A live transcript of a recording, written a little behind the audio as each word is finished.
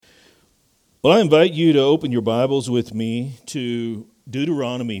Well, I invite you to open your Bibles with me to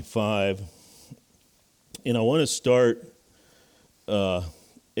Deuteronomy 5. And I want to start,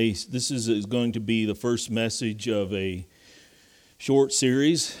 this is going to be the first message of a short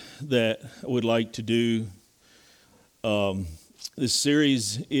series that I would like to do. This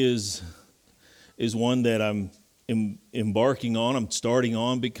series is one that I'm embarking on, I'm starting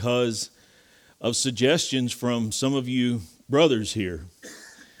on because of suggestions from some of you brothers here.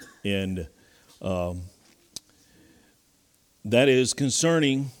 And that is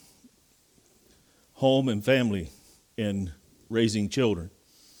concerning home and family and raising children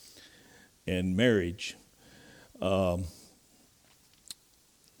and marriage. Brother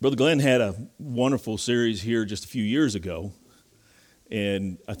Glenn had a wonderful series here just a few years ago,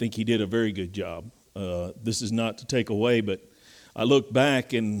 and I think he did a very good job. This is not to take away, but I look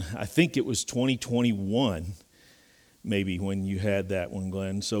back and I think it was 2021 maybe when you had that one,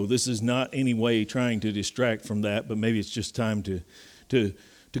 Glenn. So this is not any way trying to distract from that, but maybe it's just time to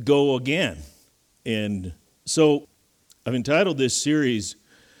go again. And so I've entitled this series,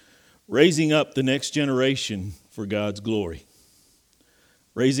 Raising Up the Next Generation for God's Glory.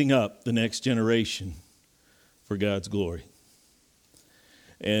 Raising up the next generation for God's glory.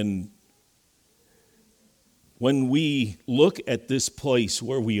 And when we look at this place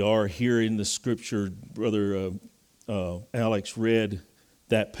where we are here in the scripture, Brother Alex read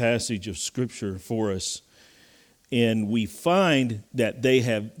that passage of scripture for us, and we find that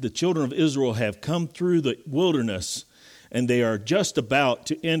the children of Israel have come through the wilderness, and they are just about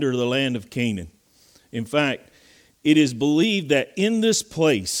to enter the land of Canaan. In fact, it is believed that in this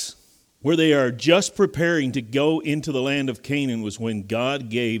place where they are just preparing to go into the land of Canaan was when God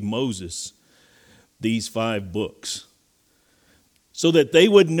gave Moses these 5 books, so that they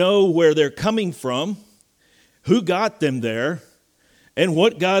would know where they're coming from, who got them there, and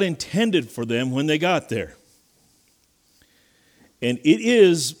what God intended for them when they got there. And it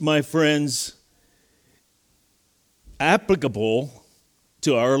is, my friends, applicable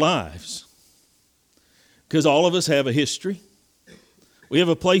to our lives. Because all of us have a history. We have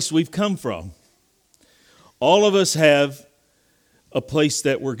a place we've come from. All of us have a place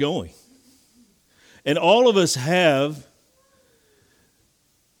that we're going. And all of us have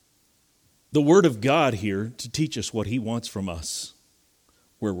the Word of God here to teach us what He wants from us,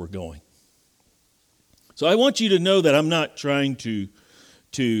 where we're going. So I want you to know that I'm not trying to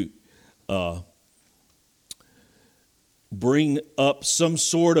bring up some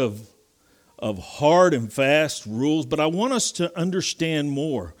sort of hard and fast rules, but I want us to understand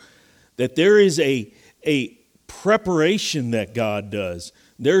more that there is a preparation that God does.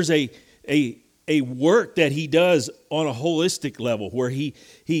 There's a work that He does on a holistic level where he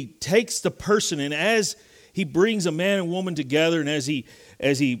takes the person, and as He brings a man and woman together, and as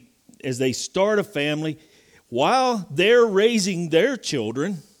they start a family, while they're raising their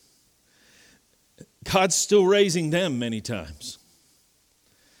children, God's still raising them many times.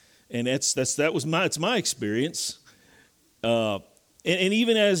 And it's my experience. And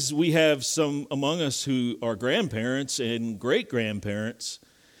even as we have some among us who are grandparents and great-grandparents,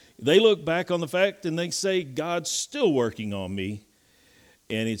 they look back on the fact and they say, God's still working on me,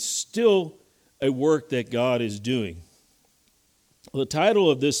 and it's still a work that God is doing. The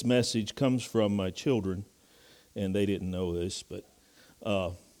title of this message comes from my children, and they didn't know this, but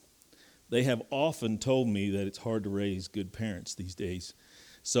they have often told me that it's hard to raise good parents these days.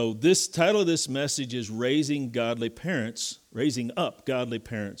 So this title of this message is Raising Up Godly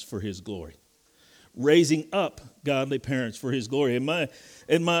Parents for His Glory. Raising up godly parents for His glory. And my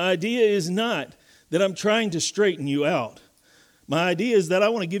idea is not that I'm trying to straighten you out. My idea is that I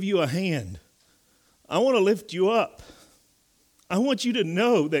want to give you a hand. I want to lift you up. I want you to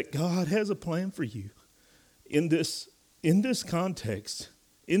know that God has a plan for you in this context,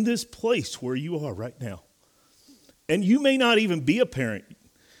 in this place where you are right now. And you may not even be a parent.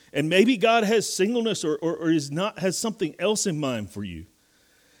 And maybe God has singleness or has something else in mind for you.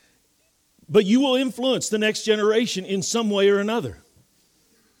 But you will influence the next generation in some way or another.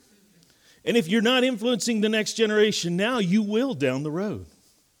 And if you're not influencing the next generation now, you will down the road.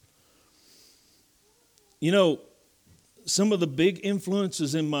 You know, some of the big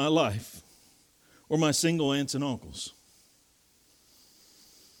influences in my life were my single aunts and uncles.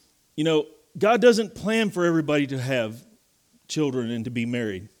 You know, God doesn't plan for everybody to have children and to be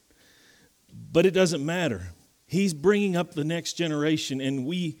married. But it doesn't matter. He's bringing up the next generation, and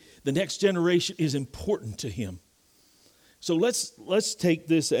the next generation is important to Him. So let's take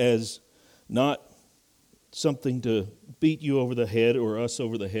this as not something to beat you over the head or us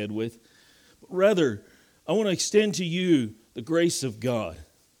over the head with. But rather, I want to extend to you the grace of God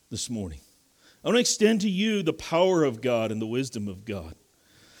this morning. I want to extend to you the power of God and the wisdom of God.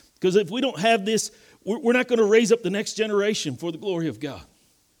 Because if we don't have this, we're not going to raise up the next generation for the glory of God.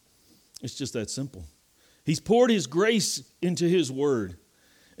 It's just that simple. He's poured His grace into His Word.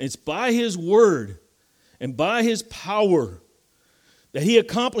 And it's by His Word and by His power that He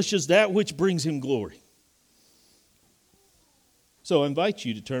accomplishes that which brings Him glory. So I invite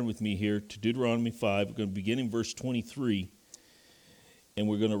you to turn with me here to Deuteronomy 5. We're going to begin in verse 23, and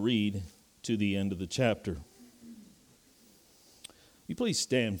we're going to read to the end of the chapter. Will you please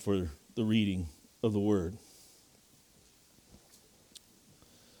stand for the reading of the Word?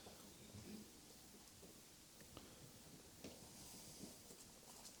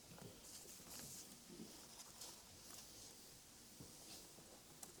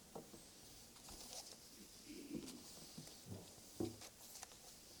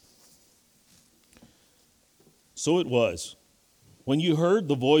 So it was, when you heard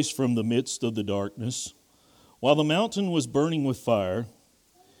the voice from the midst of the darkness, while the mountain was burning with fire,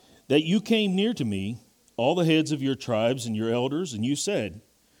 that you came near to me, all the heads of your tribes and your elders, and you said,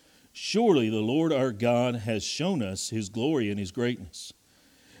 surely the Lord our God has shown us His glory and His greatness.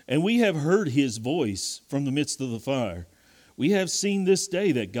 And we have heard His voice from the midst of the fire. We have seen this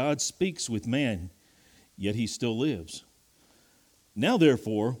day that God speaks with man, yet He still lives. Now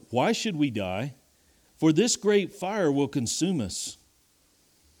therefore, why should we die? For this great fire will consume us.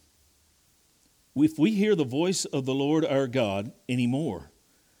 If we hear the voice of the Lord our God anymore,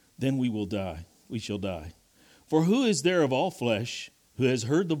 then we will die. We shall die. For who is there of all flesh who has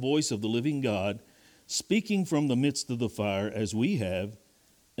heard the voice of the living God speaking from the midst of the fire as we have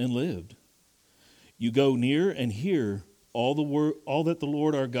and lived? You go near and hear all that the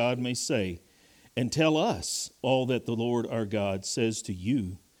Lord our God may say, and tell us all that the Lord our God says to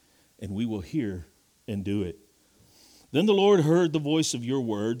you, and we will hear and do it. Then the Lord heard the voice of your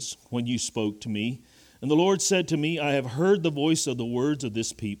words when you spoke to me. And the Lord said to me, I have heard the voice of the words of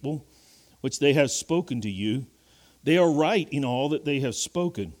this people, which they have spoken to you. They are right in all that they have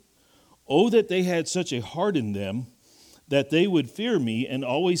spoken. Oh, that they had such a heart in them, that they would fear me and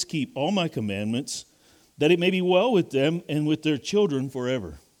always keep all my commandments, that it may be well with them and with their children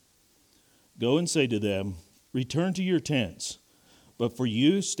forever. Go and say to them, return to your tents. But for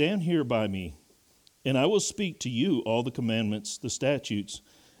you, stand here by me. And I will speak to you all the commandments, the statutes,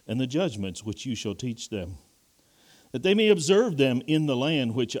 and the judgments which you shall teach them, that they may observe them in the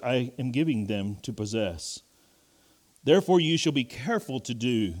land which I am giving them to possess. Therefore you shall be careful to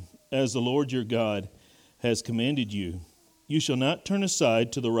do as the Lord your God has commanded you. You shall not turn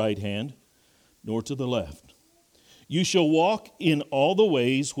aside to the right hand, nor to the left. You shall walk in all the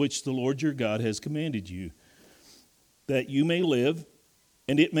ways which the Lord your God has commanded you, that you may live,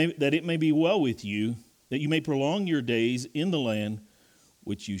 and that it may be well with you, that you may prolong your days in the land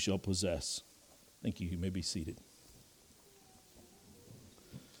which you shall possess. Thank you. You may be seated.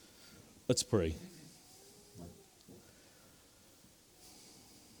 Let's pray.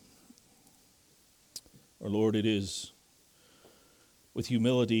 Our Lord, it is with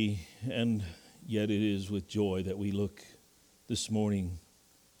humility and yet it is with joy that we look this morning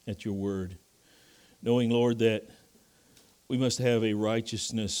at your word, knowing, Lord, that we must have a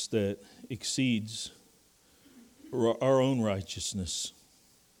righteousness that exceeds our own righteousness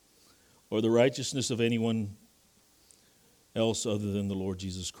or the righteousness of anyone else other than the Lord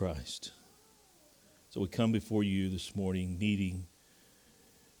Jesus Christ. So we come before you this morning needing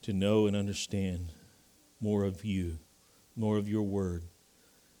to know and understand more of you, more of your word.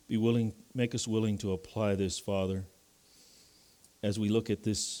 Make us willing to apply this, Father. As we look at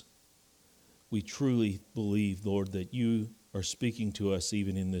this, we truly believe, Lord, that you are speaking to us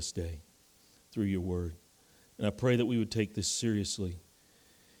even in this day through your word. And I pray that we would take this seriously,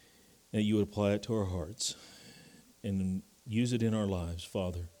 that you would apply it to our hearts and use it in our lives,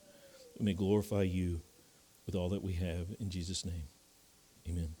 Father. We may glorify you with all that we have. In Jesus' name,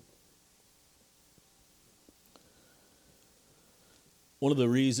 amen. One of the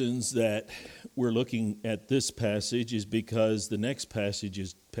reasons that we're looking at this passage is because the next passage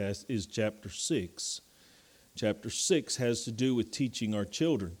is chapter 6. Chapter 6 has to do with teaching our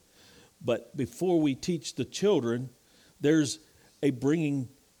children. But before we teach the children, there's a bringing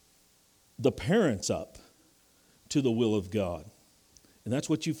the parents up to the will of God. And that's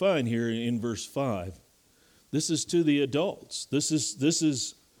what you find here in verse 5. This is to the adults. This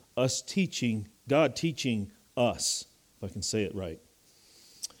is us teaching, God teaching us, if I can say it right.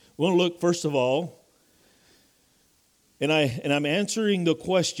 We want to look, first of all, and I'm answering the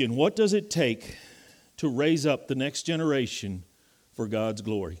question, what does it take to raise up the next generation for God's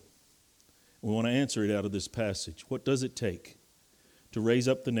glory? We want to answer it out of this passage. What does it take to raise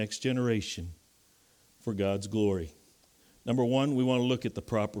up the next generation for God's glory. Number one, we want to look at the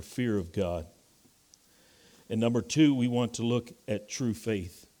proper fear of God. And number two, we want to look at true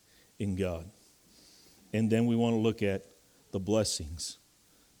faith in God. And then we want to look at the blessings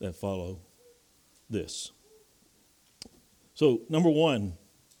that follow this. So, number one,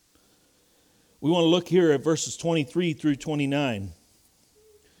 we want to look here at verses 23 through 29.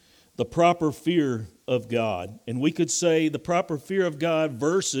 The proper fear of God. And we could say the proper fear of God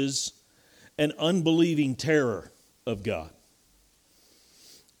versus an unbelieving terror of God.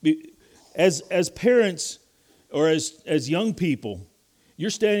 As parents or as young people, you're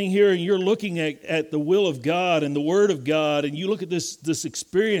standing here and you're looking at the will of God and the Word of God, and you look at this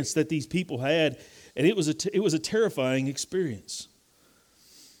experience that these people had, and it was a terrifying experience.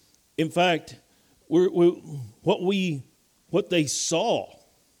 In fact, what they saw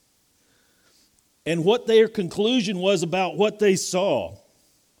and what their conclusion was about what they saw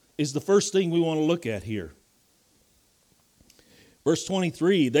is the first thing we want to look at here. Verse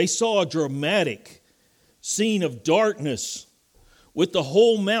 23, they saw a dramatic scene of darkness with the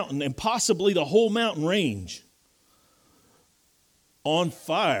whole mountain and possibly the whole mountain range on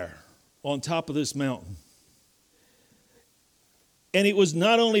fire on top of this mountain. And it was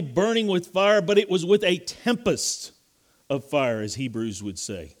not only burning with fire, but it was with a tempest of fire, as Hebrews would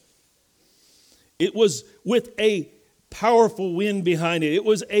say. It was with a powerful wind behind it. It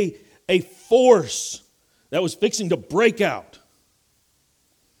was a force that was fixing to break out.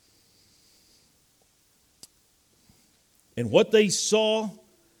 And what they saw,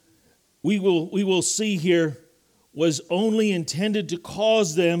 we will see here, was only intended to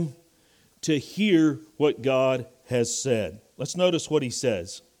cause them to hear what God has said. Let's notice what he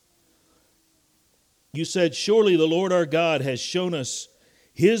says. You said, surely the Lord our God has shown us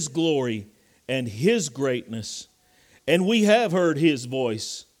his glory and his greatness, and we have heard his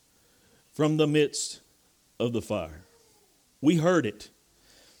voice from the midst of the fire. We heard it.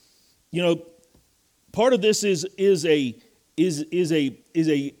 You know, part of this is an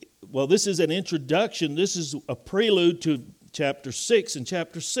introduction. This is a prelude to chapter 6, and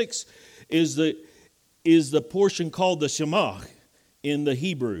chapter 6 is the portion called the Shema in the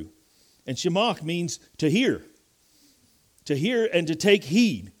Hebrew. And Shema means to hear and to take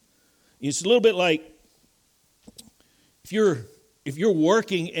heed. It's a little bit like if you're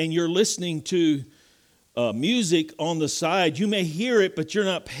working and you're listening to music on the side, you may hear it, but you're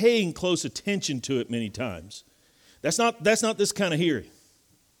not paying close attention to it many times. That's not this kind of hearing.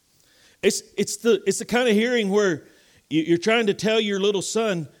 It's the kind of hearing where you're trying to tell your little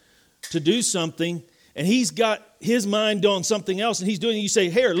son to do something, and he's got his mind on something else, and he's doing it. You say,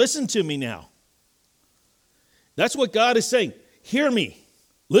 "Here, listen to me now." That's what God is saying. Hear me.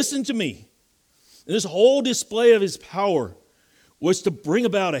 Listen to me. And this whole display of his power was to bring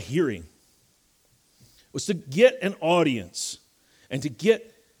about a hearing, was to get an audience and to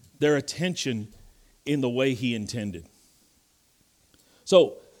get their attention in the way he intended.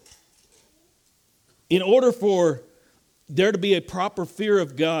 So, in order for there to be a proper fear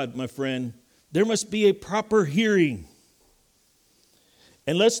of God, my friend, there must be a proper hearing.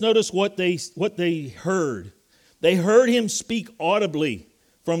 And let's notice what they heard. They heard him speak audibly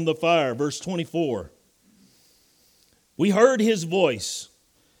from the fire, verse 24. We heard his voice.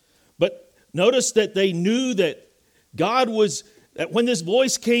 But notice that they knew that that when this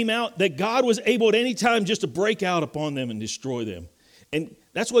voice came out, that God was able at any time just to break out upon them and destroy them. And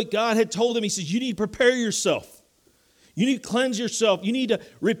that's what God had told them. He says, you need to prepare yourself. You need to cleanse yourself. You need to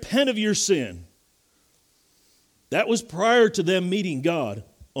repent of your sin. That was prior to them meeting God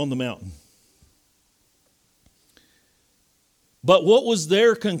on the mountain. But what was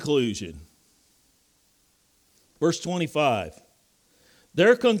their conclusion? Verse 25.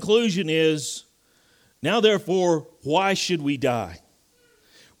 Their conclusion is, now therefore, why should we die?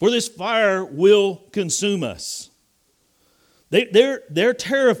 For this fire will consume us. They're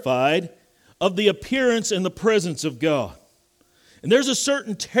terrified of the appearance and the presence of God. And there's a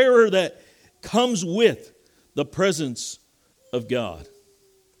certain terror that comes with the presence of God.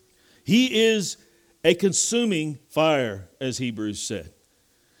 He is a consuming fire, as Hebrews said.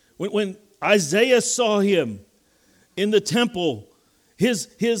 When Isaiah saw him in the temple, his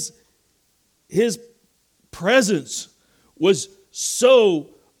presence was so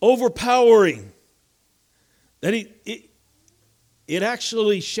overpowering that it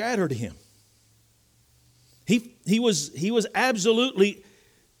actually shattered him. He was absolutely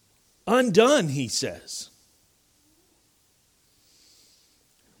undone, he says.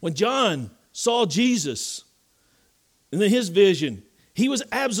 When John saw Jesus in his vision, he was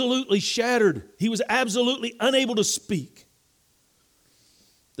absolutely shattered. He was absolutely unable to speak.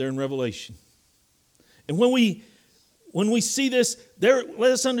 There in Revelation. And when we see this,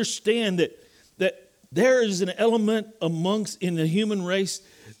 let us understand that there is an element in the human race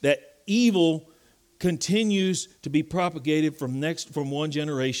that evil continues to be propagated from one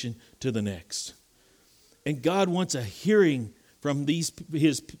generation to the next. And God wants a hearing from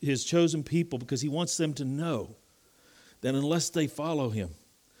his chosen people, because he wants them to know that unless they follow him,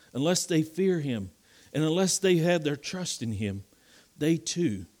 unless they fear him, and unless they have their trust in him, they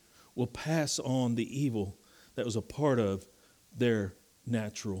too will pass on the evil that was a part of their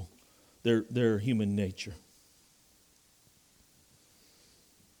human nature.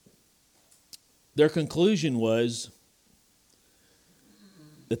 Their conclusion was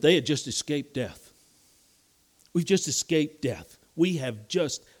that they had just escaped death. We've just escaped death. We have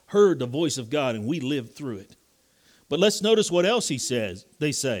just heard the voice of God and we lived through it. But let's notice what else they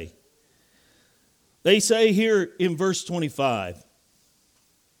say. They say here in verse 26,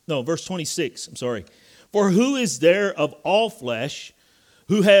 for who is there of all flesh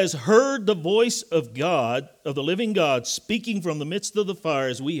who has heard the voice of God, of the living God, speaking from the midst of the fire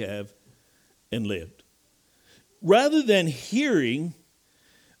as we have, and lived? Rather than hearing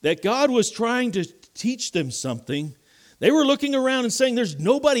that God was trying to teach them something, they were looking around and saying, there's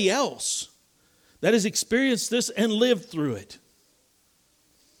nobody else that has experienced this and lived through it.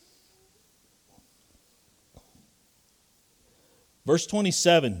 Verse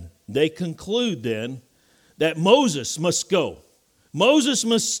 27, they conclude then that Moses must go. Moses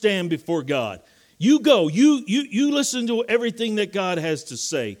must stand before God. You go, you listen to everything that God has to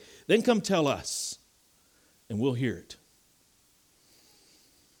say. Then come tell us, and we'll hear it.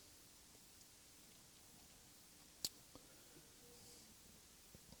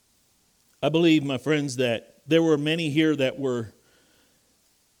 I believe, my friends, that there were many here that were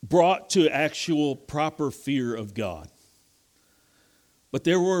brought to actual proper fear of God. But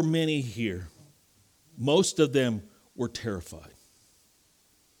there were many here. Most of them were terrified.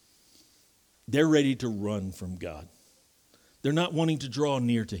 They're ready to run from God. They're not wanting to draw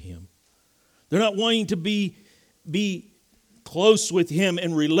near to him. They're not wanting to be close with him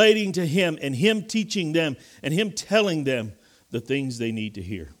and relating to him and him teaching them and him telling them the things they need to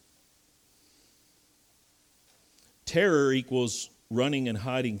hear. Terror equals running and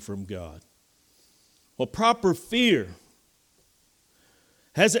hiding from God. Well, proper fear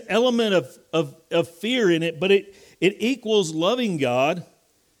has an element of fear in it, but it equals loving God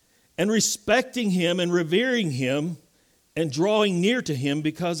and respecting him and revering him and drawing near to him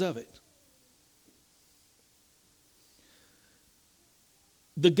because of it.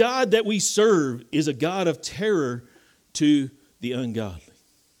 The God that we serve is a God of terror to the ungodly.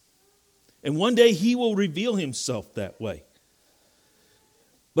 And one day he will reveal himself that way.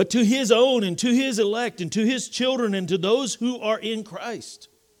 But to his own and to his elect and to his children and to those who are in Christ,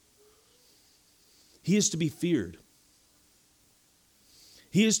 he is to be feared.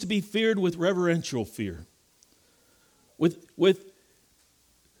 He is to be feared with reverential fear, with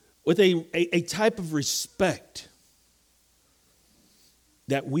a type of respect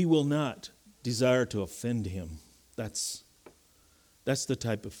that we will not desire to offend him. That's the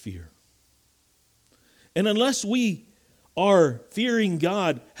type of fear. And unless we are fearing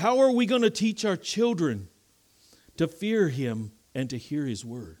God, how are we going to teach our children to fear him and to hear his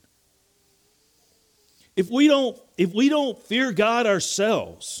word? If we don't fear God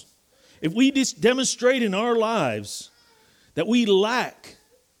ourselves, if we just demonstrate in our lives that we lack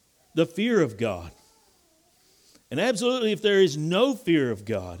the fear of God, and absolutely if there is no fear of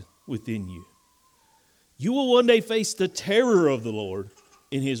God within you, you will one day face the terror of the Lord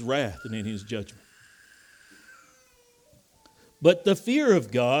in his wrath and in his judgment. But the fear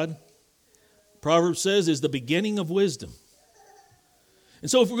of God, Proverbs says, is the beginning of wisdom.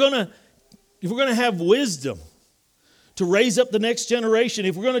 And so if we're going to have wisdom to raise up the next generation,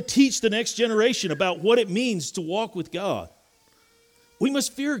 if we're going to teach the next generation about what it means to walk with God, we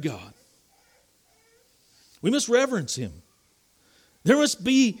must fear God. We must reverence him. There must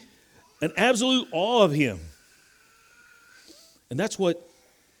be an absolute awe of him. And that's what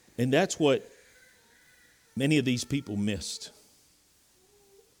many of these people missed.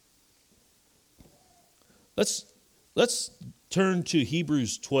 Let's turn to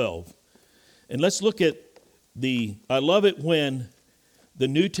Hebrews 12. And let's look at I love it when the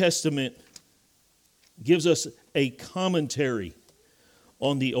New Testament gives us a commentary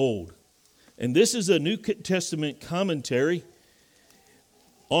on the Old. And this is a New Testament commentary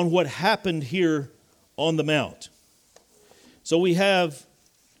on what happened here on the Mount. So we have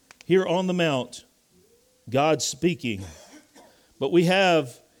here on the Mount God speaking. But we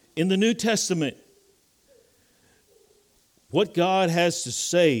have in the New Testament what God has to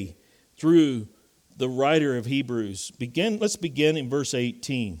say through the writer of Hebrews. Let's begin in verse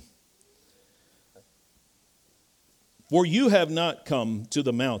 18. For you have not come to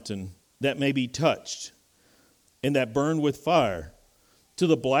the mountain that may be touched, and that burn with fire, to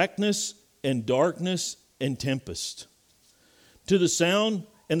the blackness and darkness and tempest, to the sound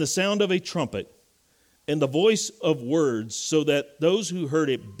of a trumpet, and the voice of words, so that those who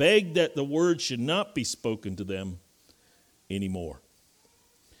heard it begged that the word should not be spoken to them anymore.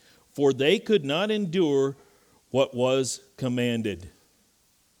 For they could not endure what was commanded.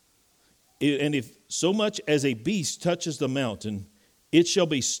 And if so much as a beast touches the mountain, it shall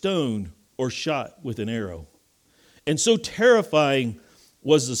be stoned or shot with an arrow. And so terrifying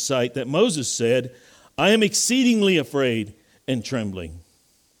was the sight that Moses said, I am exceedingly afraid and trembling.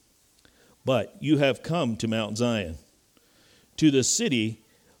 But you have come to Mount Zion, to the city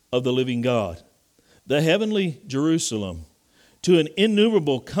of the living God, the heavenly Jerusalem, to an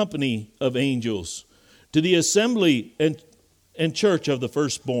innumerable company of angels, to the assembly and church of the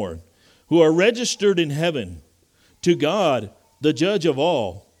firstborn, who are registered in heaven, to God, the judge of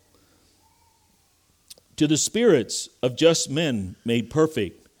all, to the spirits of just men made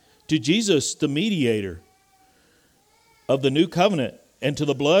perfect, to Jesus, the mediator of the new covenant, and to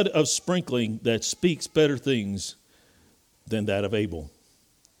the blood of sprinkling that speaks better things than that of Abel.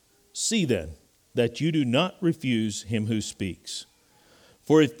 See then that you do not refuse him who speaks.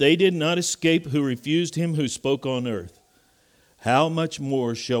 For if they did not escape who refused him who spoke on earth, how much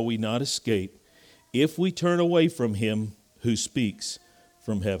more shall we not escape if we turn away from him who speaks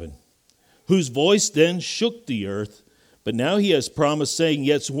from heaven? Whose voice then shook the earth, but now he has promised, saying,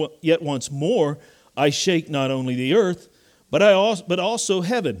 Yet once more I shake not only the earth, but also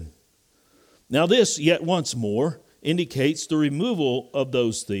heaven. Now this, yet once more, indicates the removal of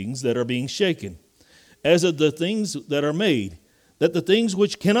those things that are being shaken, as of the things that are made, that the things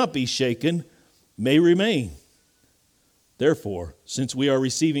which cannot be shaken may remain. Therefore, since we are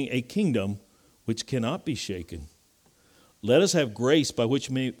receiving a kingdom which cannot be shaken, let us have grace by which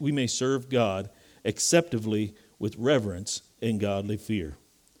we may serve God acceptably with reverence and godly fear.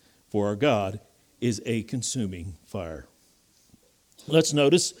 For our God is a consuming fire. Let's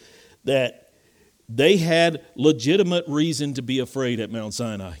notice that they had legitimate reason to be afraid at Mount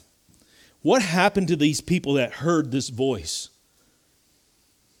Sinai. What happened to these people that heard this voice?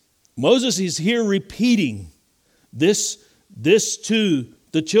 Moses is here repeating this to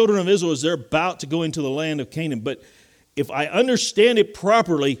the children of Israel as they're about to go into the land of Canaan. But if I understand it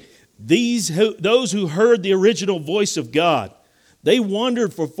properly, those who heard the original voice of God, they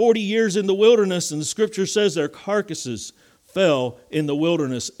wandered for 40 years in the wilderness, and the scripture says their carcasses fell in the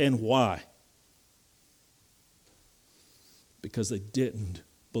wilderness. And why? Because they didn't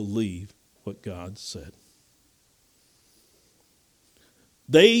believe what God said.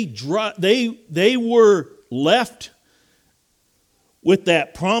 They were left with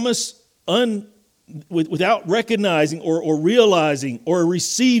that promise without recognizing or realizing or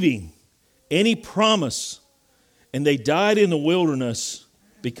receiving any promise. And they died in the wilderness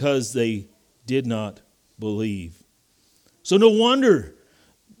because they did not believe. So no wonder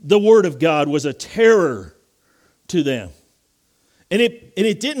the word of God was a terror to them. And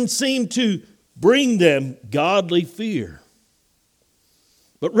it didn't seem to bring them godly fear.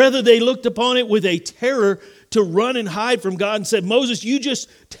 But rather they looked upon it with a terror to run and hide from God and said, Moses, you just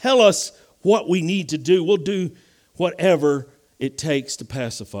tell us what we need to do. We'll do whatever it takes to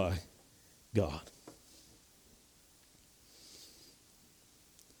pacify God.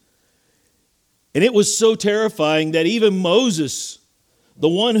 And it was so terrifying that even Moses, the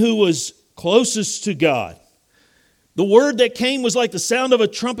one who was closest to God, the word that came was like the sound of a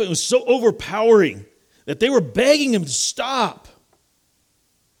trumpet. It was so overpowering that they were begging him to stop,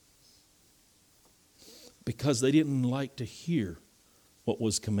 because they didn't like to hear what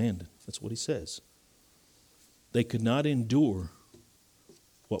was commanded. That's what he says. They could not endure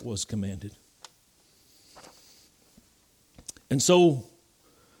what was commanded. And so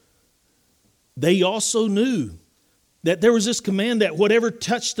they also knew that there was this command that whatever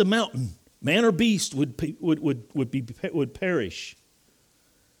touched the mountain, man or beast, would perish.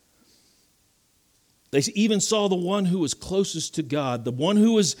 They even saw the one who was closest to God, the one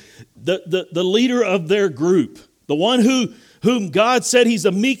who was the leader of their group, the one whom God said he's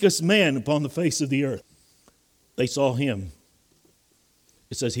the meekest man upon the face of the earth. They saw him.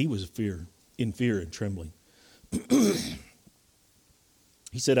 It says he was in fear and trembling.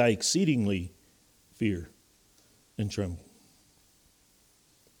 He said, I exceedingly fear and tremble.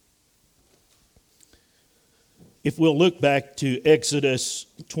 If we'll look back to Exodus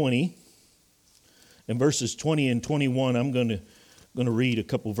 20, and verses 20 and 21, I'm going to read a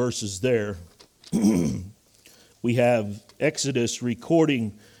couple verses there. We have Exodus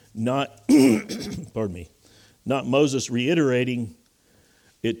recording not, pardon me, not Moses reiterating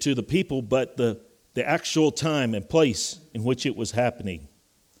it to the people, but the actual time and place in which it was happening.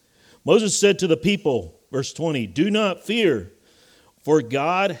 Moses said to the people, verse 20, "Do not fear, for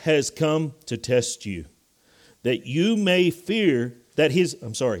God has come to test you, that you may fear that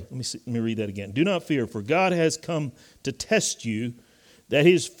let me read that again. Do not fear, for God has come to test you, that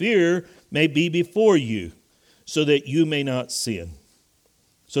his fear may be before you, so that you may not sin."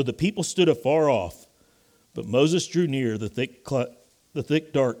 So the people stood afar off, but Moses drew near the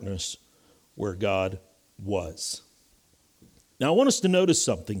thick darkness where God was. Now I want us to notice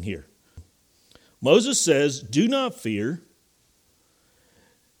something here. Moses says, "Do not fear.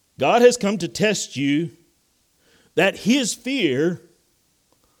 God has come to test you, that his fear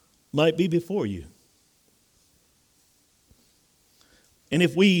might be before you." And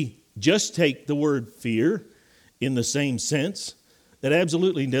if we just take the word fear in the same sense, that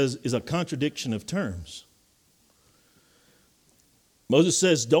absolutely is a contradiction of terms. Moses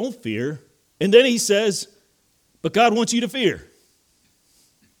says, "Don't fear," and then he says, "But God wants you to fear."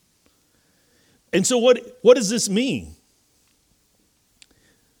 And so what does this mean?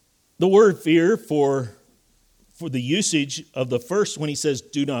 The word fear for the usage of the first, when he says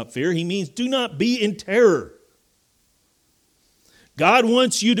 "do not fear," he means do not be in terror. God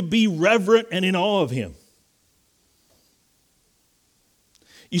wants you to be reverent and in awe of him.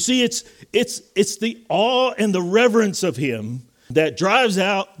 You see, it's the awe and the reverence of him that drives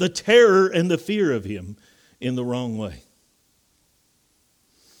out the terror and the fear of him in the wrong way.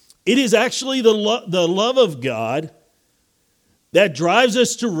 It is actually the love of God that drives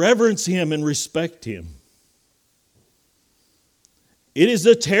us to reverence him and respect him. It is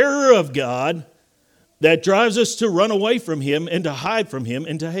the terror of God that drives us to run away from him and to hide from him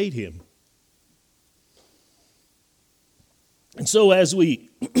and to hate him. And so as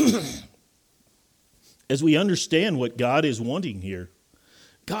we understand what God is wanting here,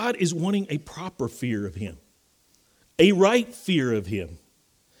 God is wanting a proper fear of him, a right fear of him,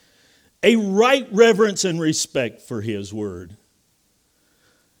 a right reverence and respect for his word.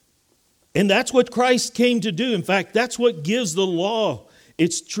 And that's what Christ came to do. In fact, that's what gives the law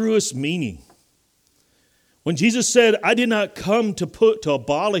its truest meaning. When Jesus said, "I did not come to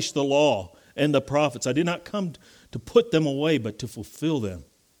abolish the law and the prophets. I did not come to put them away, but to fulfill them."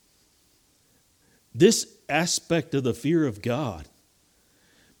 This aspect of the fear of God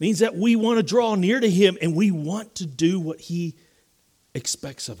means that we want to draw near to him and we want to do what he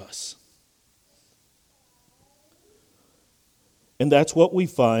expects of us. And that's what we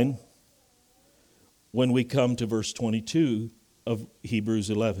find when we come to verse 22 of Hebrews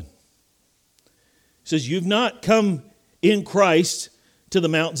 11. It says, "You've not come in Christ to the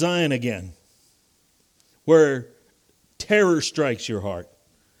Mount Zion again, where terror strikes your heart,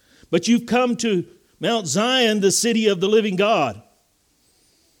 but you've come to Mount Zion, the city of the living God."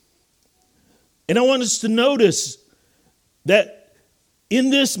 And I want us to notice that in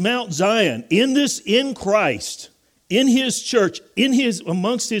this Mount Zion, in Christ, in his church,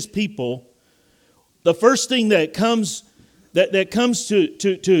 amongst his people, the first thing that comes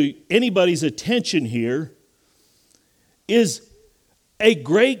to anybody's attention here is a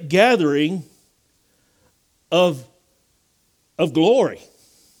great gathering of glory.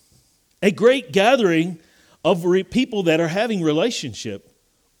 A great gathering of people that are having relationship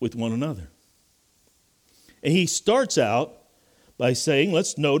with one another. And he starts out by saying,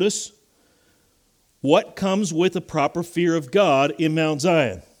 let's notice what comes with a proper fear of God in Mount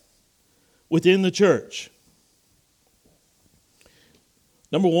Zion, within the church.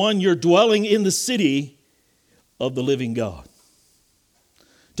 Number one, you're dwelling in the city of the living God.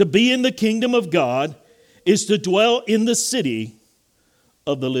 To be in the kingdom of God is to dwell in the city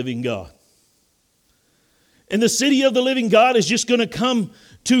of the living God. And the city of the living God is just going to come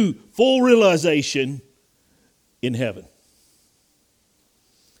to full realization in heaven.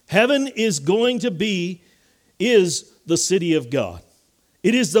 Heaven is the city of God.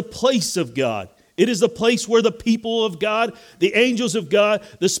 It is the place of God. It is the place where the people of God, the angels of God,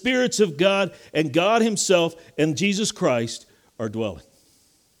 the spirits of God, and God himself and Jesus Christ are dwelling.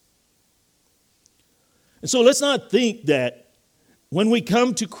 And so let's not think that when we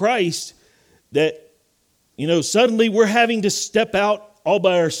come to Christ that, suddenly we're having to step out all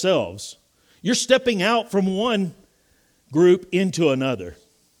by ourselves. You're stepping out from one group into another.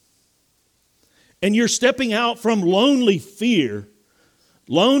 And you're stepping out from lonely fear,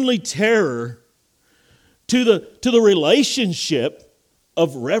 lonely terror, to the relationship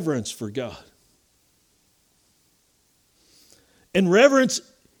of reverence for God. And reverence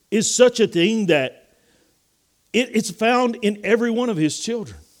is such a thing that it's found in every one of his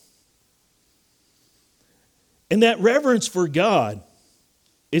children. And that reverence for God,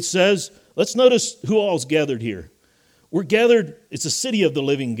 it says, let's notice who all's gathered here. We're gathered, it's a city of the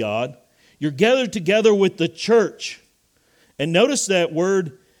living God. You're gathered together with the church. And notice that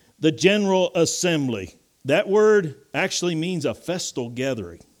word, the general assembly. That word actually means a festal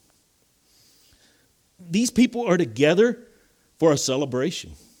gathering. These people are together for a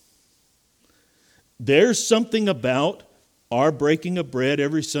celebration. There's something about our breaking of bread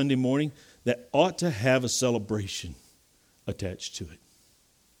every Sunday morning that ought to have a celebration attached to it.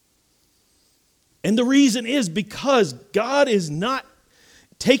 And the reason is because God is not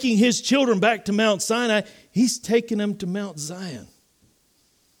taking his children back to Mount Sinai. He's taking them to Mount Zion.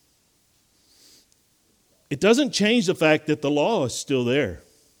 It doesn't change the fact that the law is still there.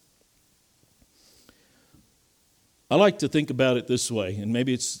 I like to think about it this way, and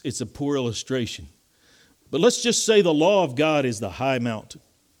maybe it's a poor illustration. But let's just say the law of God is the high mountain.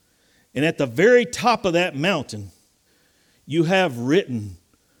 And at the very top of that mountain, you have written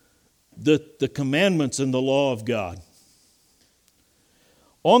the commandments and the law of God.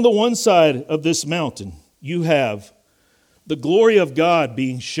 On the one side of this mountain, you have the glory of God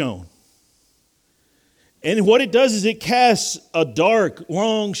being shown. And what it does is it casts a dark,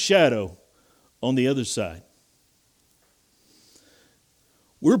 long shadow on the other side.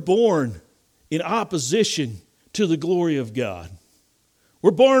 We're born in opposition to the glory of God.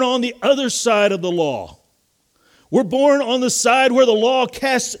 We're born on the other side of the law. We're born on the side where the law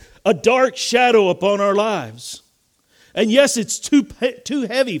casts a dark shadow upon our lives. And yes, it's too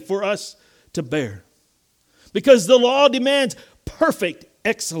heavy for us to bear. Because the law demands perfect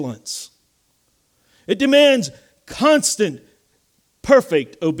excellence. It demands constant,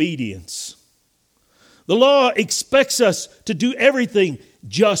 perfect obedience. The law expects us to do everything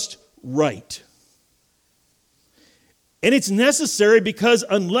just right. And it's necessary because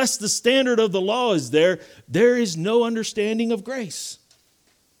unless the standard of the law is there, there is no understanding of grace.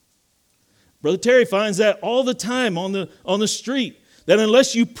 Brother Terry finds that all the time on the street, that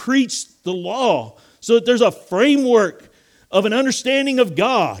unless you preach the law so that there's a framework of an understanding of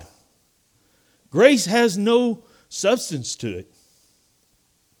God, grace has no substance to it.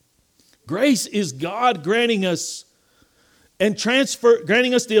 Grace is God granting us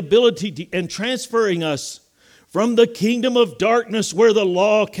granting us the ability and transferring us from the kingdom of darkness where the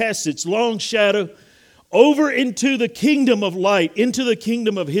law casts its long shadow over into the kingdom of light, into the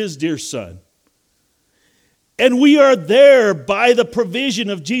kingdom of his dear Son. And we are there by the provision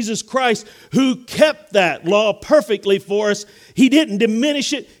of Jesus Christ, who kept that law perfectly for us. He didn't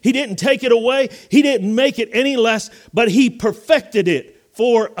diminish it. He didn't take it away. He didn't make it any less, but he perfected it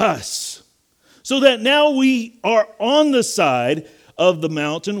for us. So that now we are on the side of the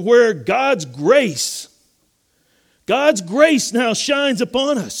mountain where God's grace now shines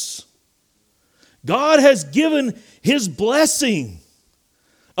upon us. God has given his blessing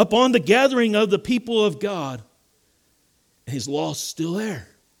upon the gathering of the people of God. His law is still there.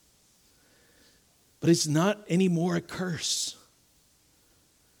 But it's not anymore a curse.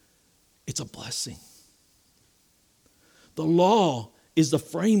 It's a blessing. The law is the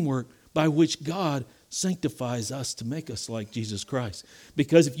framework by which God sanctifies us to make us like Jesus Christ.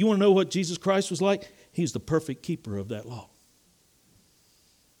 Because if you want to know what Jesus Christ was like, he's the perfect keeper of that law.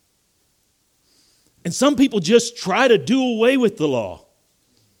 And some people just try to do away with the law.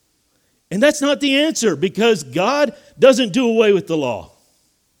 And that's not the answer, because God doesn't do away with the law.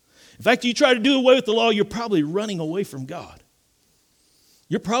 In fact, you try to do away with the law, you're probably running away from God.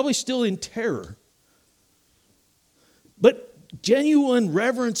 You're probably still in terror. But genuine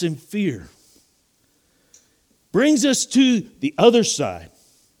reverence and fear brings us to the other side,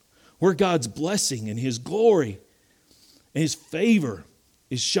 where God's blessing and his glory and his favor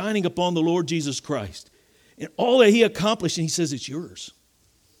is shining upon the Lord Jesus Christ. And all that he accomplished, and he says, it's yours.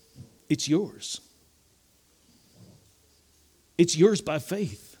 It's yours. It's yours by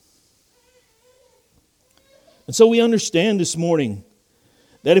faith. And so we understand this morning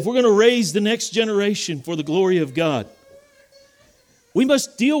that if we're going to raise the next generation for the glory of God, we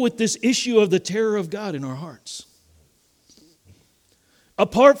must deal with this issue of the terror of God in our hearts.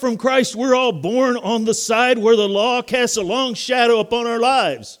 Apart from Christ, we're all born on the side where the law casts a long shadow upon our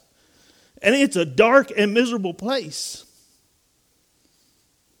lives. And it's a dark and miserable place.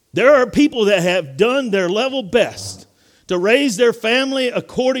 There are people that have done their level best to raise their family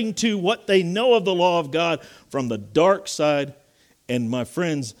according to what they know of the law of God from the dark side. And my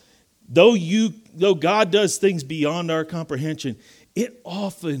friends, though God does things beyond our comprehension, it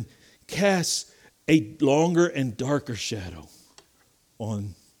often casts a longer and darker shadow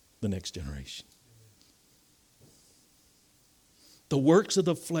on the next generation. The works of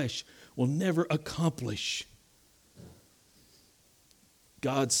the flesh will never accomplish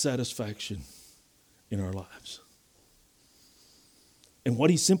God's satisfaction in our lives. And what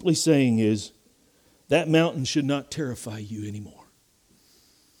he's simply saying is that mountain should not terrify you anymore,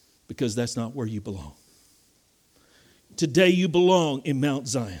 because that's not where you belong. Today you belong in Mount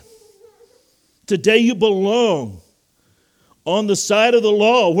Zion. Today you belong on the side of the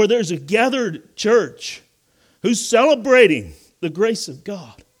law where there's a gathered church who's celebrating the grace of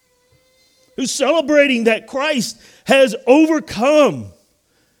God, who's celebrating that Christ has overcome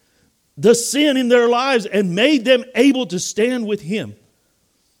the sin in their lives and made them able to stand with Him.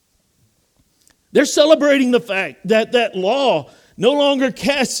 They're celebrating the fact that that law no longer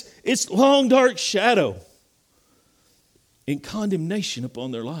casts its long dark shadow in condemnation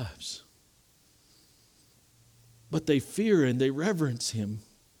upon their lives. But they fear and they reverence Him.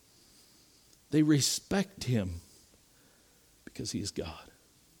 They respect Him because He is God.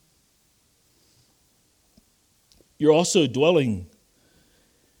 You're also dwelling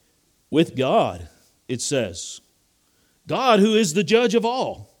with God, it says. God who is the judge of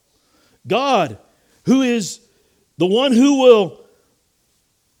all. God who is the one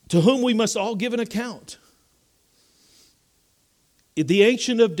to whom we must all give an account. The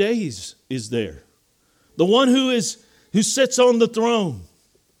Ancient of Days is there. The one who sits on the throne.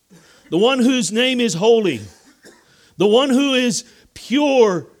 The one whose name is holy. The one who is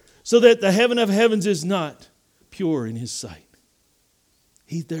pure, so that the heaven of heavens is not pure in His sight.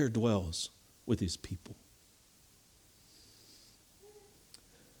 He there dwells with His people.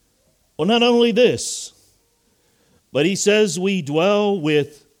 Well, not only this, but he says we dwell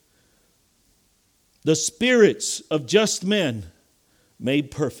with the spirits of just men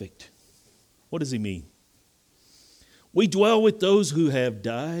made perfect. What does he mean? We dwell with those who have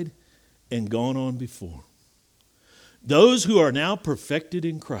died and gone on before. Those who are now perfected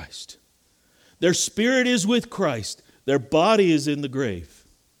in Christ. Their spirit is with Christ. Their body is in the grave.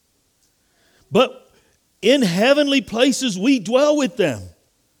 But in heavenly places we dwell with them.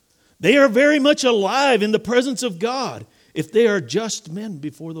 They are very much alive in the presence of God if they are just men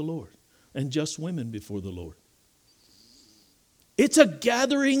before the Lord and just women before the Lord. It's a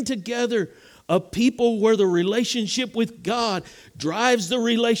gathering together of people where the relationship with God drives the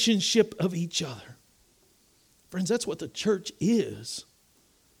relationship of each other. Friends, that's what the church is.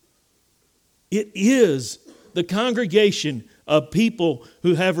 It is the congregation of people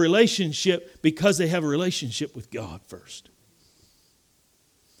who have relationship because they have a relationship with God first.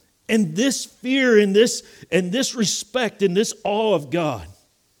 And this fear and this respect and this awe of God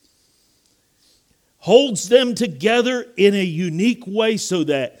holds them together in a unique way so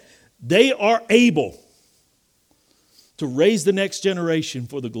that they are able to raise the next generation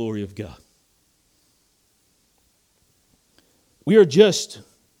for the glory of God. We are just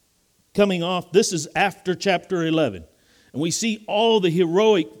coming off, this is after chapter 11, and we see all the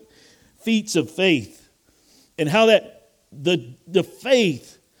heroic feats of faith and how that the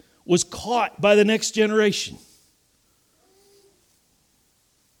faith was caught by the next generation.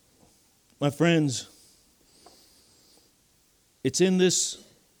 My friends, it's in this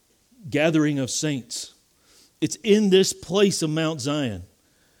gathering of saints, it's in this place of Mount Zion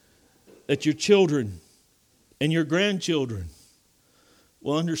that your children and your grandchildren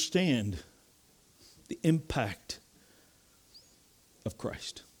will understand the impact of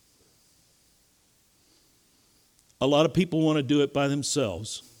Christ. A lot of people want to do it by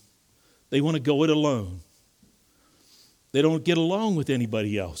themselves. They want to go it alone. They don't get along with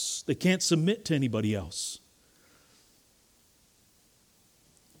anybody else. They can't submit to anybody else.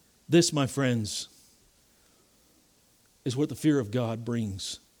 This, my friends, is what the fear of God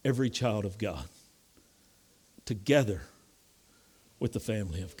brings every child of God together with the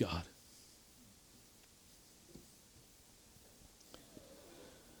family of God.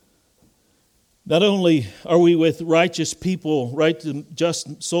 Not only are we with righteous people,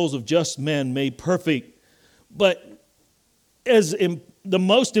 just souls of just men made perfect, but the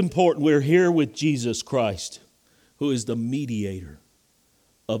most important, we're here with Jesus Christ, who is the mediator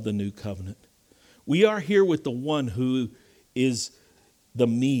of the new covenant. We are here with the one who is the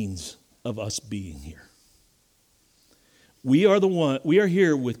means of us being here. We are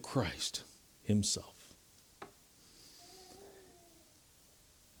here with Christ Himself.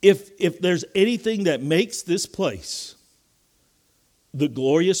 If there's anything that makes this place the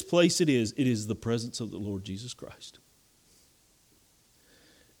glorious place it is the presence of the Lord Jesus Christ.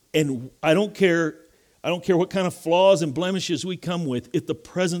 And I don't care what kind of flaws and blemishes we come with, if the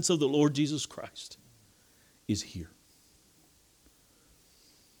presence of the Lord Jesus Christ is here.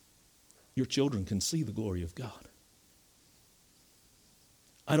 your children can see the glory of God.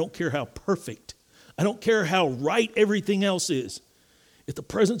 I don't care how perfect, I don't care how right everything else is. If the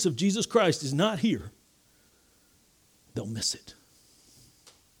presence of Jesus Christ is not here, they'll miss it.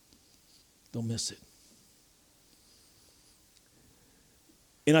 They'll miss it.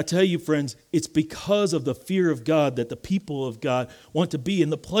 And I tell you, friends, it's because of the fear of God that the people of God want to be in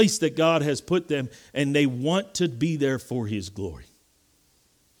the place that God has put them, and they want to be there for His glory.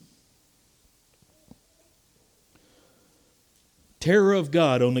 Terror of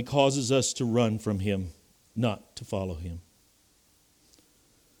God only causes us to run from Him, not to follow Him.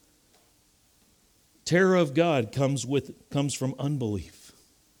 Terror of God comes from unbelief.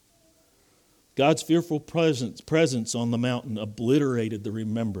 God's fearful presence on the mountain obliterated the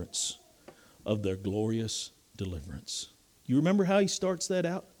remembrance of their glorious deliverance. You remember how He starts that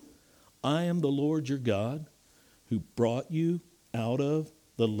out? I am the Lord your God who brought you out of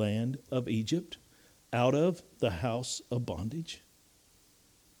the land of Egypt, out of the house of bondage.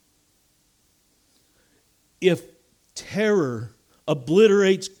 If terror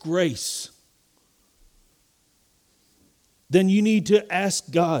obliterates grace, then you need to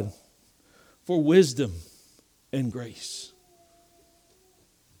ask God for wisdom and grace.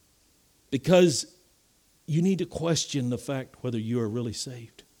 Because you need to question the fact whether you are really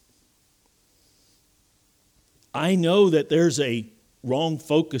saved. I know that there's a wrong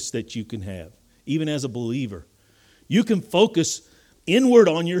focus that you can have, even as a believer. You can focus inward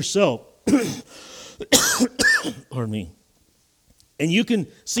on yourself. Pardon me. And you can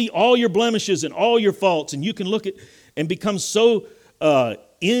see all your blemishes and all your faults, and you can look at and become so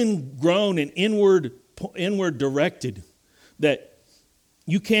ingrown and inward directed that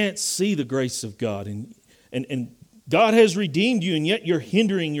you can't see the grace of God. And God has redeemed you, and yet you're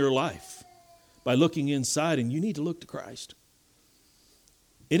hindering your life by looking inside, and you need to look to Christ.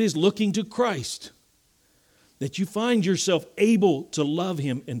 It is looking to Christ that you find yourself able to love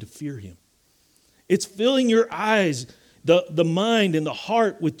Him and to fear Him. It's filling your eyes, the mind, and the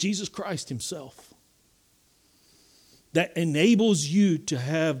heart with Jesus Christ Himself that enables you to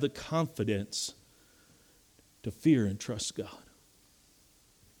have the confidence to fear and trust God.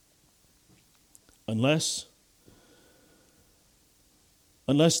 Unless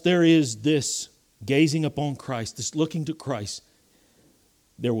there is this gazing upon Christ, this looking to Christ,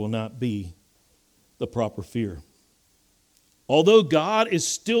 there will not be the proper fear. Although God is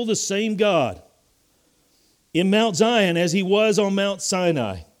still the same God in Mount Zion as He was on Mount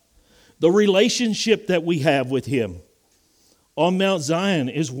Sinai, the relationship that we have with Him on Mount Zion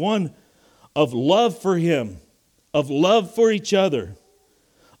is one of love for Him, of love for each other,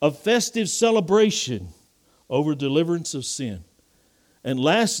 of festive celebration over deliverance of sin. And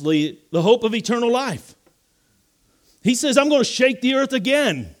lastly, the hope of eternal life. He says, I'm going to shake the earth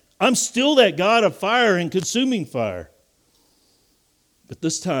again. I'm still that God of fire and consuming fire. But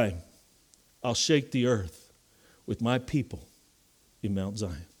this time, I'll shake the earth with my people in Mount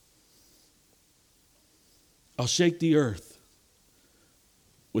Zion. I'll shake the earth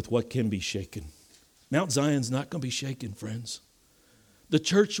with what can be shaken. Mount Zion's not going to be shaken, friends. The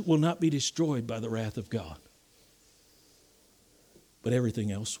church will not be destroyed by the wrath of God. But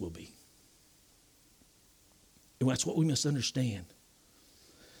everything else will be. And that's what we must understand.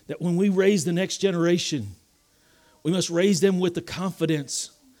 That when we raise the next generation, we must raise them with the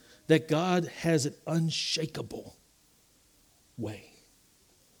confidence that God has an unshakable way.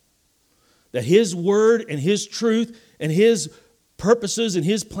 That His word and His truth and His purposes and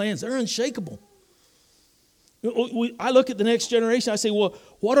His plans, they're unshakable. I look at the next generation, I say, well,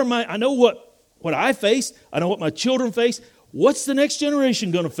 I know what I face, I know what my children face. What's the next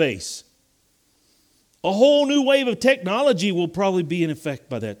generation going to face? A whole new wave of technology will probably be in effect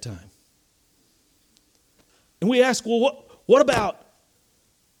by that time. And we ask, well, what about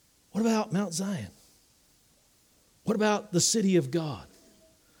Mount Zion? What about the city of God?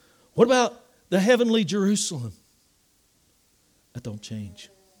 What about the heavenly Jerusalem? That don't change.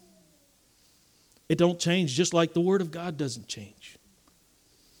 It don't change, just like the Word of God doesn't change.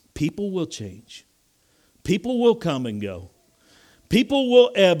 People will change. People will come and go. People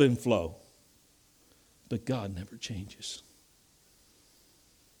will ebb and flow. But God never changes.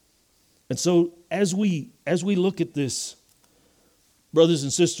 And so as we look at this, brothers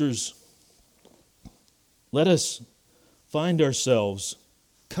and sisters, let us find ourselves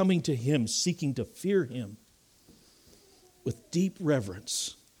coming to Him, seeking to fear Him with deep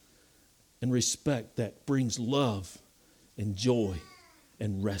reverence and respect that brings love and joy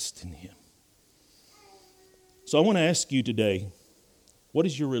and rest in Him. So I want to ask you today, what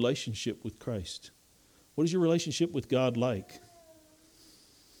is your relationship with Christ? What is your relationship with God like?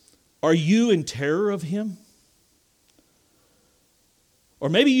 Are you in terror of him? Or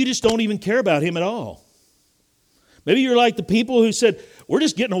maybe you just don't even care about him at all. Maybe you're like the people who said, we're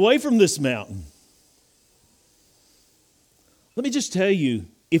just getting away from this mountain. Let me just tell you,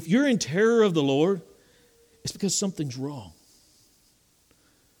 if you're in terror of the Lord, it's because something's wrong.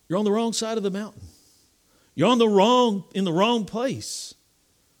 You're on the wrong side of the mountain. You're in the wrong place.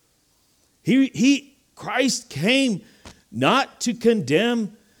 Christ came not to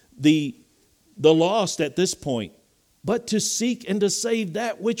condemn the lost at this point, but to seek and to save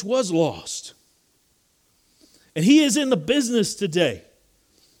that which was lost. And he is in the business today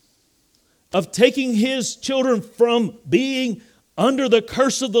of taking his children from being under the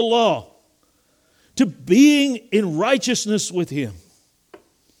curse of the law to being in righteousness with him.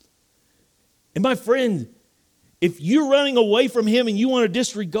 And my friend, if you're running away from him and you want to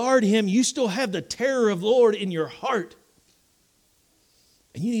disregard him, you still have the terror of the Lord in your heart.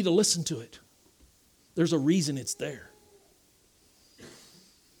 And you need to listen to it. There's a reason it's there.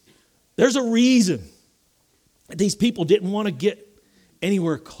 There's a reason that these people didn't want to get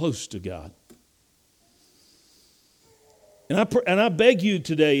anywhere close to God. And I beg you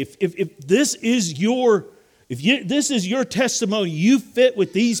today, if this is your testimony, you fit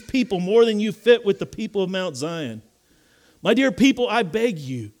with these people more than you fit with the people of Mount Zion. My dear people, I beg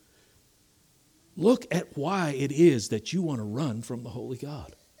you, look at why it is that you want to run from the holy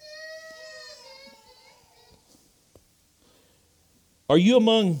God. Are you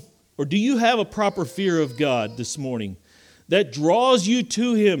among, or do you have a proper fear of God this morning that draws you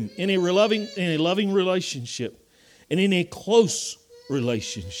to him in a loving relationship? And in a close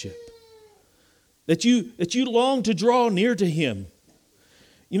relationship, that you long to draw near to him.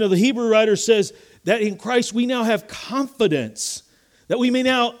 You know, the Hebrew writer says that in Christ we now have confidence that we may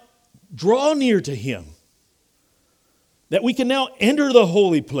now draw near to him, that we can now enter the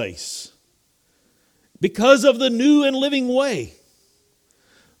holy place because of the new and living way,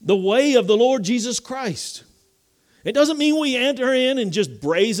 the way of the Lord Jesus Christ. It doesn't mean we enter in and just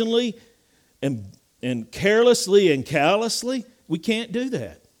brazenly and carelessly and callously. We can't do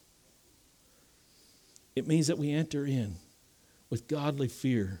that. It means that we enter in with godly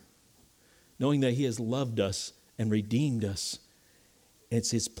fear, knowing that he has loved us and redeemed us.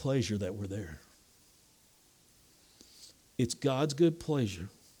 It's his pleasure that we're there. It's God's good pleasure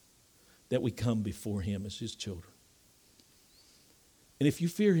that we come before him as his children. And if you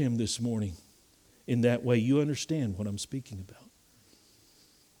fear him this morning in that way, you understand what I'm speaking about.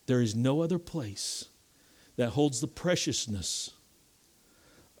 There is no other place that holds the preciousness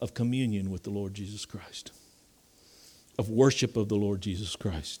of communion with the Lord Jesus Christ, of worship of the Lord Jesus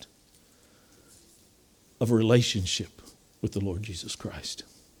Christ, of relationship with the Lord Jesus Christ.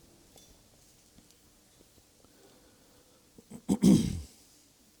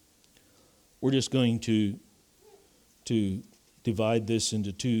 We're just going to divide this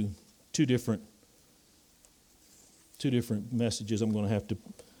into two different messages. I'm going to have to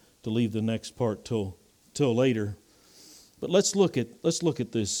leave the next part till later. But let's look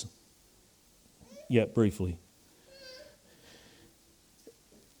at this yet briefly.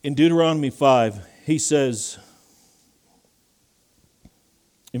 In Deuteronomy 5, he says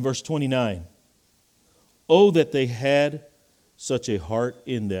in verse 29, "Oh, that they had such a heart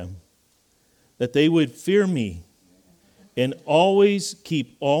in them, that they would fear me and always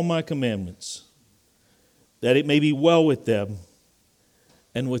keep all my commandments, that it may be well with them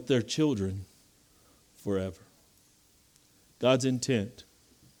and with their children forever." God's intent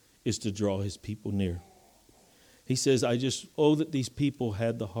is to draw his people near. He says, that these people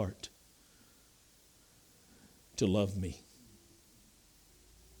had the heart to love me.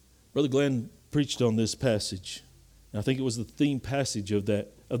 Brother Glenn preached on this passage. And I think it was the theme passage of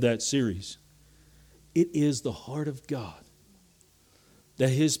that series. It is the heart of God that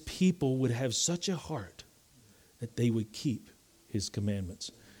his people would have such a heart that they would keep his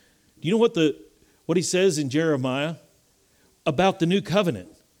commandments. Do you know what he says in Jeremiah about the new covenant?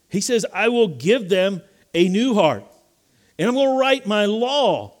 He says, I will give them a new heart, and I'm going to write my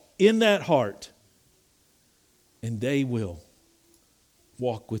law in that heart, and they will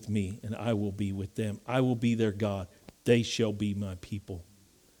walk with me, and I will be with them. I will be their God. They shall be my people.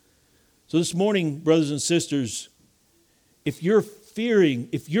 So this morning, brothers and sisters, if you're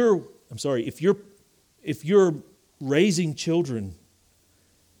raising children,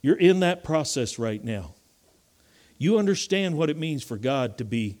 you're in that process right now. You understand what it means for God to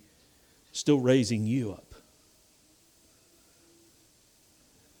be still raising you up.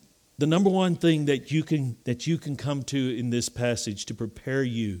 The number one thing that you can come to in this passage to prepare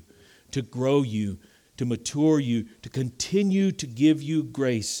you, to grow you, to mature you, to continue to give you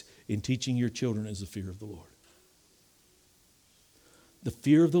grace in teaching your children is the fear of the Lord. The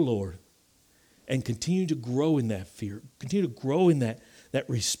fear of the Lord. And continue to grow in that fear. Continue to grow in that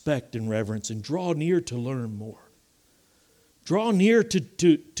respect and reverence, and draw near to learn more. Draw near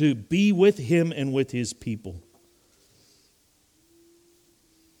to be with Him and with His people.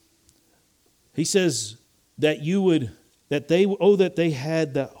 He says that they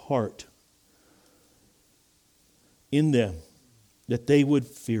had that heart in them, that they would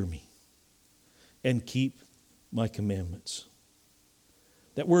fear me and keep my commandments.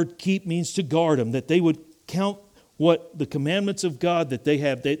 That word keep means to guard them, that they would count what the commandments of God that they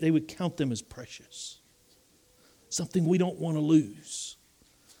have, they would count them as precious. Something we don't want to lose.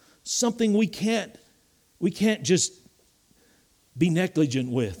 Something we can't just be negligent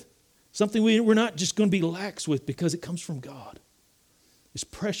with. Something we're not just going to be lax with because it comes from God. It's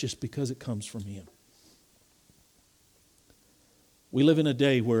precious because it comes from Him. We live in a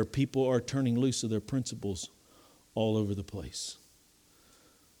day where people are turning loose of their principles all over the place.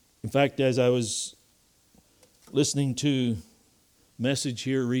 In fact, as I was listening to a message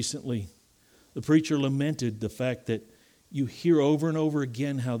here recently, the preacher lamented the fact that you hear over and over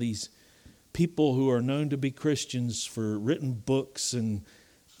again how these people who are known to be Christians for written books, and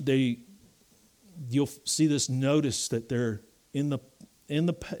you'll see this notice that they're in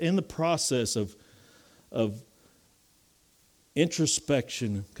the process of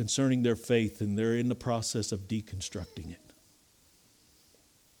introspection concerning their faith, and they're in the process of deconstructing it.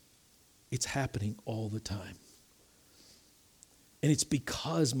 It's happening all the time. And it's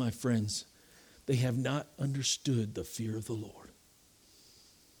because, my friends, they have not understood the fear of the Lord.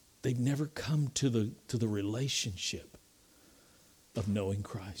 They've never come to the relationship of knowing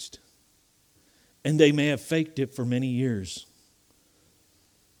Christ. And they may have faked it for many years,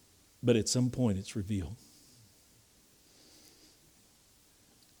 but at some point it's revealed.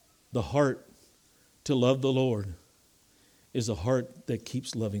 The heart to love the Lord is a heart that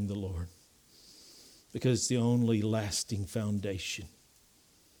keeps loving the Lord, because it's the only lasting foundation.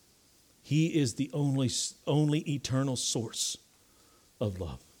 He is the only eternal source of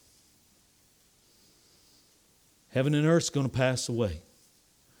love. Heaven and earth's going to pass away.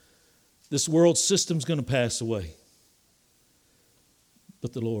 This world system's going to pass away.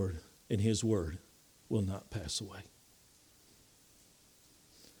 But the Lord and His Word will not pass away.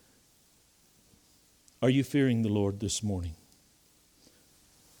 Are you fearing the Lord this morning?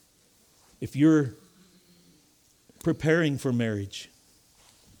 If you're preparing for marriage,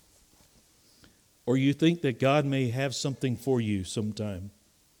 or you think that God may have something for you sometime,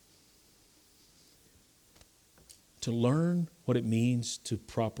 to learn what it means to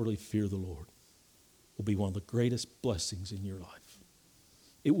properly fear the Lord will be one of the greatest blessings in your life.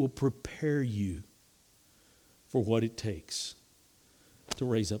 It will prepare you for what it takes to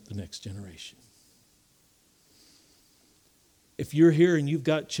raise up the next generation. If you're here and you've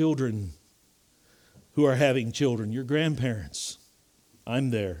got children who are having children, your grandparents,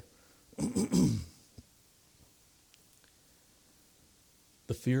 I'm there.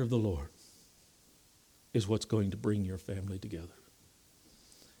 The fear of the Lord is what's going to bring your family together.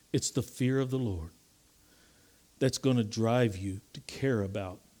 It's the fear of the Lord that's going to drive you to care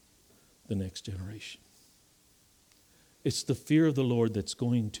about the next generation. It's the fear of the Lord that's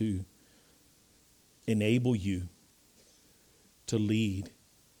going to enable you to lead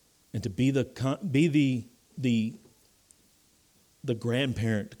and to be the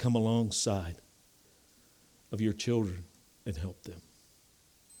grandparent to come alongside of your children and help them.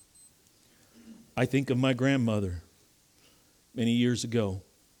 I think of my grandmother many years ago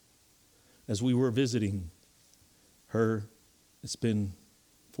as we were visiting her. It's been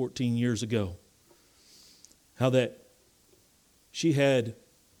 14 years ago. How that she had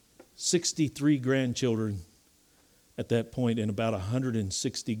 63 grandchildren at that point and about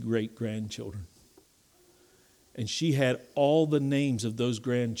 160 great-grandchildren. And she had all the names of those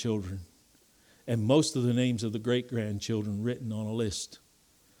grandchildren and most of the names of the great-grandchildren written on a list.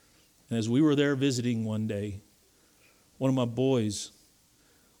 And as we were there visiting one day, one of my boys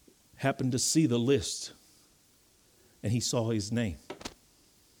happened to see the list, and he saw his name.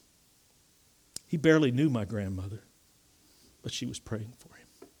 He barely knew my grandmother, but she was praying for him.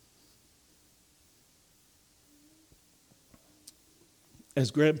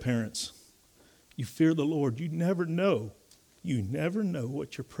 As grandparents, you fear the Lord. You never know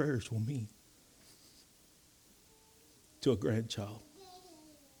what your prayers will mean to a grandchild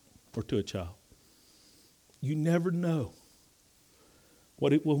or to a child. You never know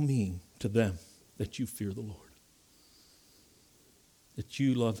what it will mean to them that you fear the Lord, that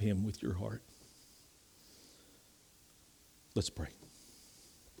you love Him with your heart. Let's pray.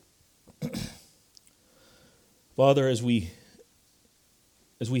 Father, as we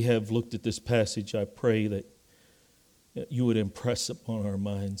have looked at this passage, I pray that you would impress upon our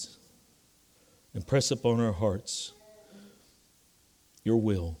minds, impress upon our hearts your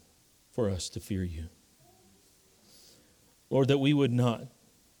will for us to fear you. Lord, that we would not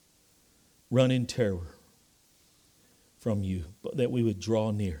run in terror from you, but that we would draw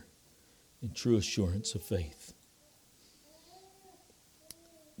near in true assurance of faith,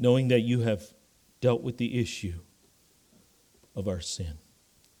 knowing that you have dealt with the issue of our sin.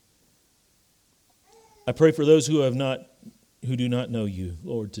 I pray for those who do not know you,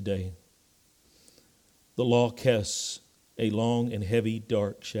 Lord, today. The law casts a long and heavy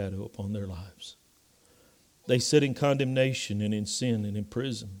dark shadow upon their lives. They sit in condemnation and in sin and in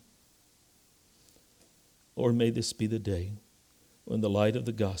prison. Lord, may this be the day when the light of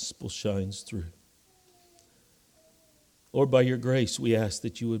the gospel shines through. Lord, by your grace, we ask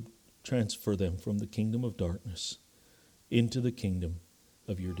that you would transfer them from the kingdom of darkness into the kingdom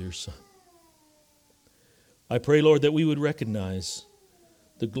of your dear Son. I pray, Lord, that we would recognize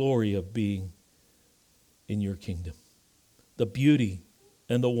the glory of being in your kingdom, the beauty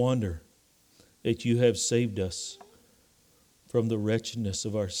and the wonder that you have saved us from the wretchedness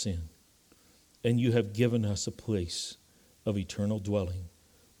of our sin, and you have given us a place of eternal dwelling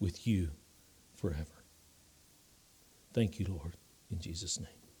with you forever. Thank you, Lord, in Jesus' name.